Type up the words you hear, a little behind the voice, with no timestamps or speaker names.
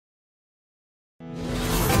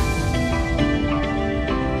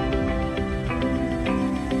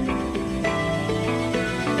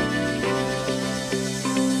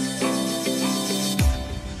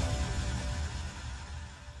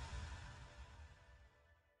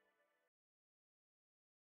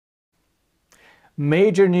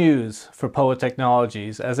Major news for POET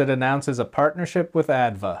Technologies as it announces a partnership with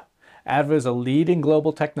ADVA. ADVA is a leading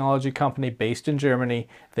global technology company based in Germany.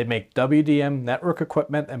 They make WDM network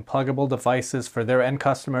equipment and pluggable devices for their end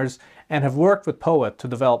customers and have worked with POET to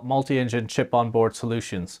develop multi-engine chip-on-board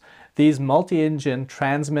solutions. These multi-engine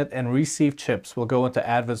transmit and receive chips will go into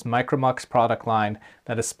ADVA's MicroMux product line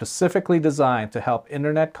that is specifically designed to help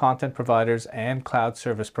internet content providers and cloud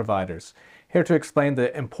service providers. Here to explain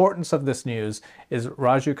the importance of this news is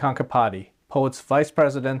Raju Kankipati, POET's Vice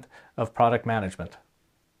President of Product Management.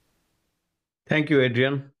 Thank you,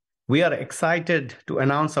 Adrian. We are excited to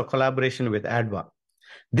announce our collaboration with ADVA.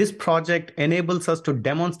 This project enables us to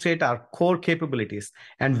demonstrate our core capabilities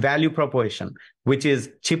and value proposition, which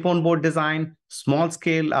is chip-on-board design, small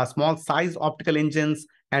size optical engines,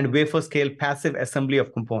 and wafer-scale passive assembly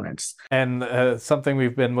of components. And something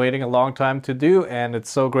we've been waiting a long time to do, and it's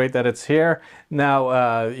so great that it's here. Now,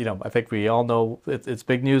 I think we all know it's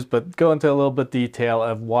big news, but go into a little bit detail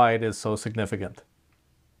of why it is so significant.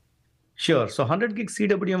 Sure. So 100 gig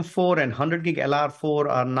CWM4 and 100 gig LR4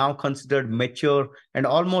 are now considered mature and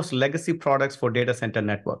almost legacy products for data center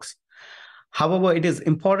networks. However, it is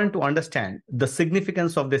important to understand the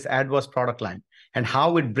significance of this ADVA's product line and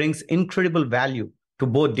how it brings incredible value to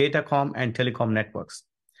both datacom and telecom networks.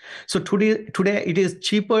 So today it is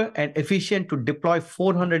cheaper and efficient to deploy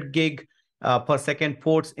 400 gig per second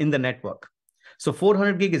ports in the network. So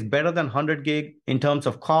 400 gig is better than 100 gig in terms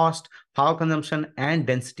of cost, power consumption, and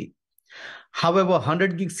density. However,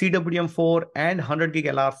 100 gig CWM4 and 100 gig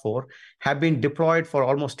LR4 have been deployed for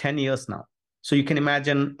almost 10 years now. So you can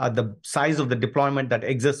imagine the size of the deployment that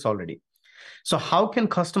exists already. So how can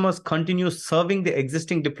customers continue serving the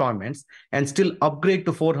existing deployments and still upgrade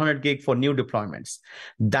to 400 gig for new deployments?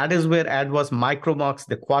 That is where ADVA's MicroMux,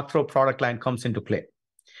 the Quattro product line, comes into play.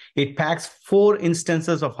 It packs 4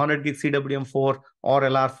 instances of 100 gig CWM4 or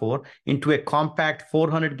LR4 into a compact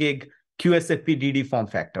 400 gig QSFP-DD form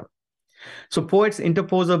factor. So POET's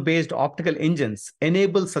interposer-based optical engines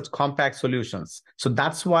enable such compact solutions. So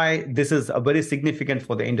that's why this is very significant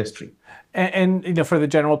for the industry. And for the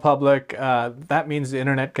general public, that means the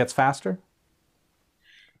internet gets faster?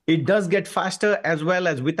 It does get faster, as well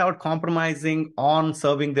as without compromising on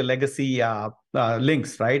serving the legacy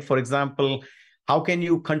links, right? For example, how can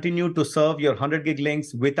you continue to serve your 100 gig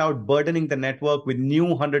links without burdening the network with new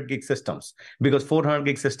 100 gig systems? Because 400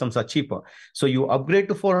 gig systems are cheaper. So you upgrade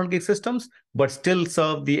to 400 gig systems, but still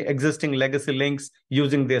serve the existing legacy links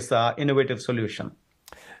using this innovative solution.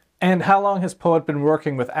 And how long has POET been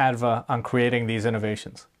working with ADVA on creating these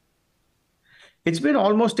innovations? It's been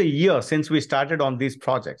almost a year since we started on these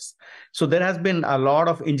projects. So there has been a lot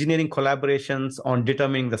of engineering collaborations on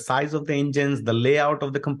determining the size of the engines, the layout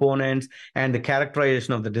of the components, and the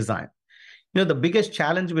characterization of the design. The biggest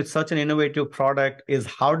challenge with such an innovative product is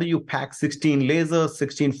how do you pack 16 lasers,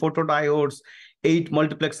 16 photodiodes, 8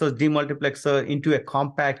 multiplexers, demultiplexer into a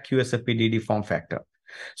compact QSFP-DD form factor.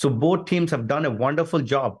 So both teams have done a wonderful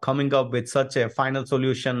job coming up with such a final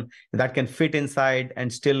solution that can fit inside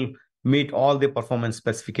and still meet all the performance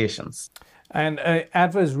specifications. And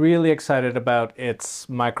ADVA is really excited about its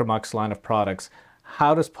MicroMux line of products.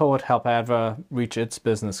 How does POET help ADVA reach its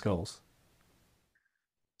business goals?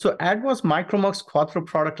 So ADVA's MicroMux Quattro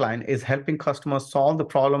product line is helping customers solve the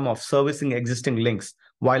problem of servicing existing links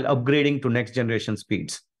while upgrading to next generation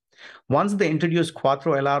speeds. Once they introduce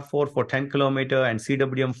Quattro LR4 for 10 kilometer and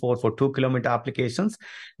CWM4 for 2 kilometer applications,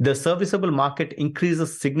 the serviceable market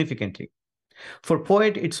increases significantly. For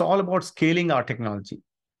POET, it's all about scaling our technology.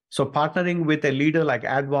 So partnering with a leader like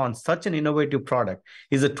ADVA on such an innovative product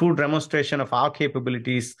is a true demonstration of our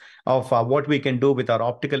capabilities of what we can do with our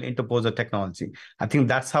optical interposer technology. I think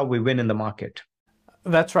that's how we win in the market.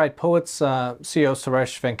 That's right. POET's CEO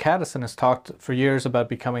Suresh Venkatasan has talked for years about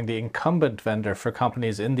becoming the incumbent vendor for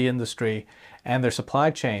companies in the industry and their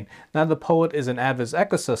supply chain. Now that POET is in ADVA's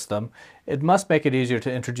ecosystem, it must make it easier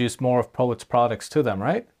to introduce more of POET's products to them,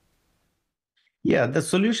 right? Yeah, the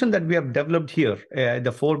solution that we have developed here,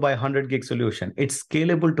 the 4x100 gig solution, it's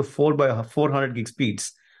scalable to 4x400 gig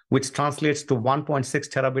speeds, which translates to 1.6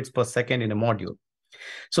 terabits per second in a module.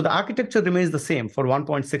 So the architecture remains the same for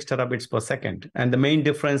 1.6 terabits per second. And the main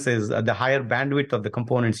difference is the higher bandwidth of the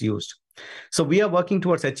components used. So we are working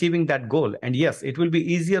towards achieving that goal. And yes, it will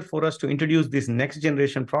be easier for us to introduce these next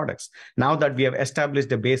generation products now that we have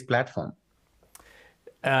established a base platform.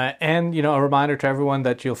 And a reminder to everyone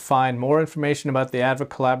that you'll find more information about the ADVA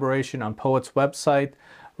collaboration on POET's website.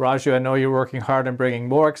 Raju, I know you're working hard on bringing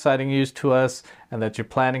more exciting news to us and that you're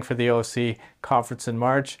planning for the OFC conference in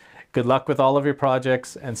March. Good luck with all of your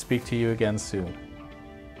projects and speak to you again soon.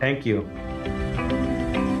 Thank you.